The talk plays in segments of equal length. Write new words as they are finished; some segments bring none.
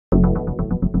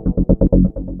The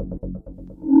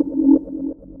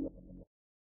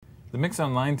Mix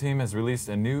Online team has released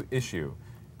a new issue.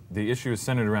 The issue is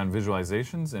centered around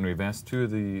visualizations, and we've asked two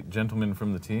of the gentlemen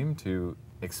from the team to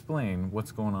explain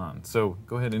what's going on. So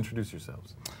go ahead and introduce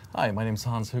yourselves. Hi, my name is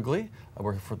Hans Hugli. I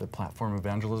work for the Platform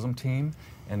Evangelism team,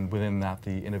 and within that,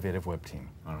 the Innovative Web team.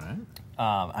 All right.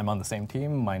 I'm on the same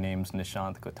team. My name's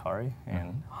Nishant Kothari,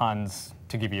 and Hans,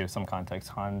 to give you some context,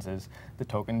 Hans is the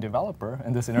token developer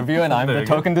in this interview, and I'm the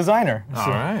token designer. All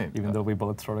right. Even though we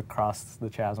both sort of crossed the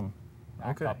chasm.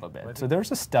 Okay. Up a bit. So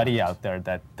there's a study out there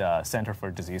that the Center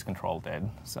for Disease Control did,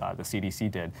 the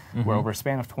CDC did, where over a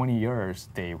span of 20 years,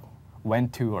 they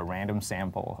went to a random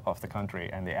sample of the country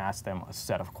and they asked them a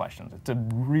set of questions. It's a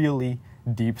really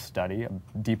deep study, a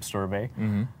deep survey.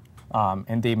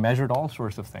 And they measured all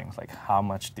sorts of things, like how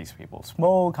much these people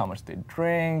smoke, how much they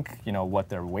drink, you know, what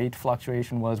their weight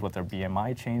fluctuation was, what their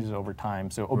BMI changes over time.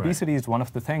 So obesity is one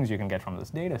of the things you can get from this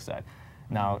data set.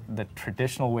 Now, the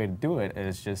traditional way to do it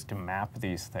is just to map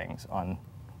these things on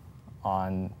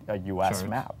a U.S.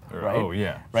 map, right? Oh,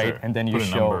 yeah, right. Sure. And then you put a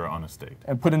show number on a state.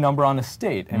 And put a number on a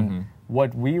state. And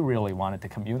what we really wanted to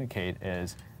communicate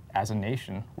is, as a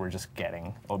nation, we're just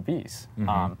getting obese.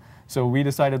 So we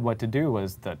decided what to do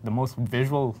was that the most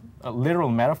visual, literal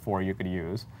metaphor you could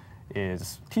use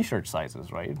is T-shirt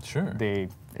sizes, right? Sure.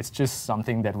 It's just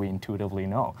something that we intuitively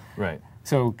know. Right.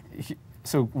 So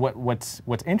what's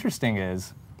interesting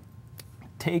is,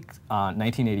 take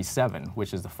 1987,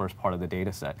 which is the first part of the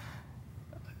data set.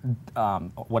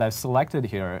 What I've selected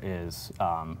here is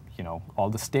you know, all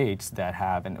the states that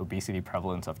have an obesity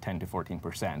prevalence of 10 to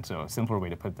 14%. So a simpler way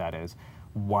to put that is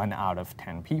 1 out of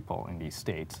 10 people in these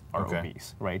states are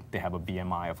obese, right? They have a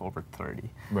BMI of over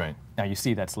 30. Right. Now you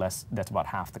see that's about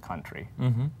half the country,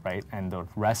 right? And the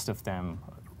rest of them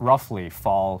roughly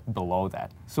fall below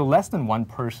that. So less than one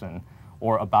person,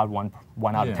 or about one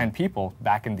out of 10 people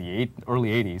back in the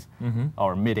early 80s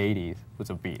or mid 80s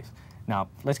was obese. Now,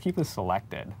 let's keep this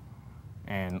selected,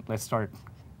 and let's start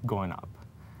going up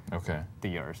the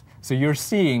years. So you're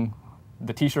seeing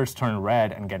the T-shirts turn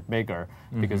red and get bigger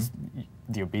because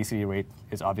the obesity rate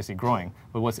is obviously growing.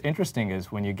 But what's interesting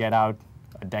is when you get out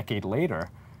a decade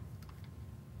later,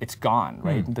 it's gone,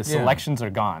 right? The selections are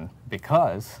gone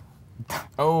because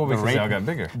because they all got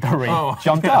bigger. The rate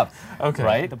jumped up,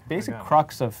 right? The I basic got it.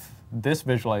 crux of this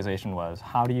visualization was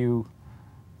how do you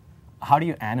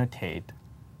annotate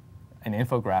an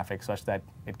infographic such that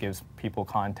it gives people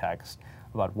context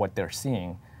about what they're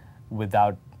seeing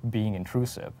without being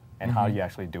intrusive, and how do you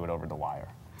actually do it over the wire.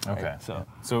 Okay. Right?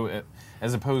 So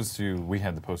as opposed to, we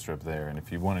had the poster up there, and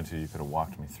if you wanted to, you could have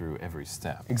walked me through every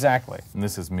step. Exactly. And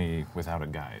this is me without a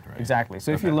guide, right? Exactly.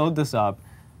 So if you load this up,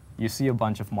 you see a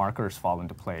bunch of markers fall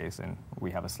into place, and we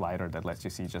have a slider that lets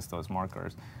you see just those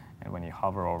markers. And when you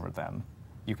hover over them,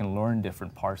 you can learn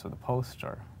different parts of the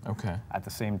poster. Okay. At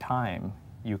the same time,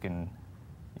 you can,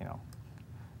 you know,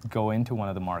 go into one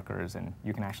of the markers, and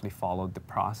you can actually follow the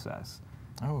process.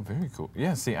 Oh, very cool.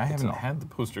 Yeah, see, I haven't had the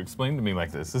poster explained to me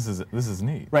like this. This is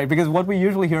neat. Right, because what we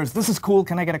usually hear is, this is cool,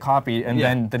 can I get a copy? And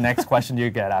then the next question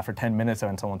you get after 10 minutes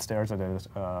when someone stares at it is,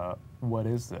 what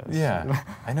is this? Yeah,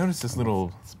 I noticed this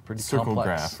little circle complex.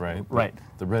 graph, right? Right.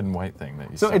 The red and white thing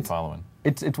that you So start following.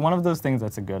 It's one of those things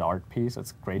that's a good art piece.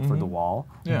 It's great for the wall.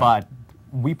 Yeah. But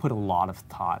we put a lot of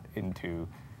thought into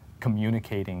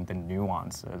communicating the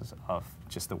nuances of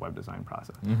just the web design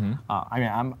process. I mean,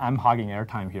 I'm hogging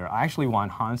airtime here. I actually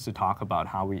want Hans to talk about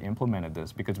how we implemented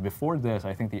this, because before this,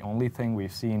 I think the only thing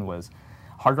we've seen was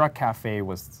Hard Rock Cafe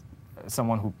was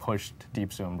someone who pushed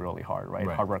Deep Zoom really hard, right?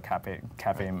 Hard Rock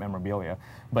Cafe memorabilia.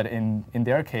 But in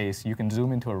their case, you can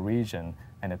zoom into a region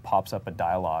and it pops up a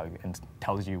dialogue and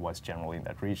tells you what's generally in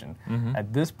that region.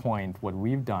 At this point, what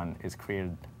we've done is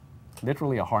created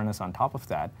literally a harness on top of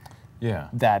that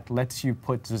that lets you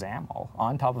put XAML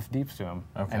on top of Deep Zoom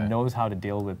and knows how to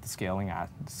deal with the scaling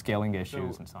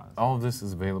issues and so on. All of this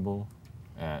is available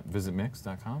at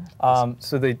visitmix.com?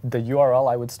 So the URL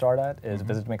I would start at is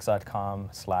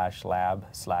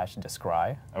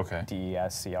visitmix.com/lab/descry,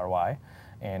 DESCRY.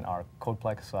 And our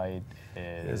Codeplex site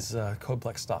is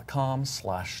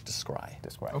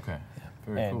codeplex.com/descry. Okay,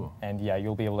 very cool. And yeah,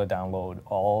 you'll be able to download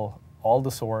all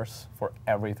the source for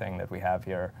everything that we have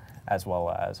here, as well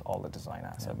as all the design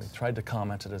assets. We tried to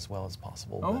comment it as well as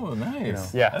possible. Oh, nice. You know,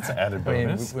 yeah, that's an added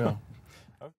bonus. I mean,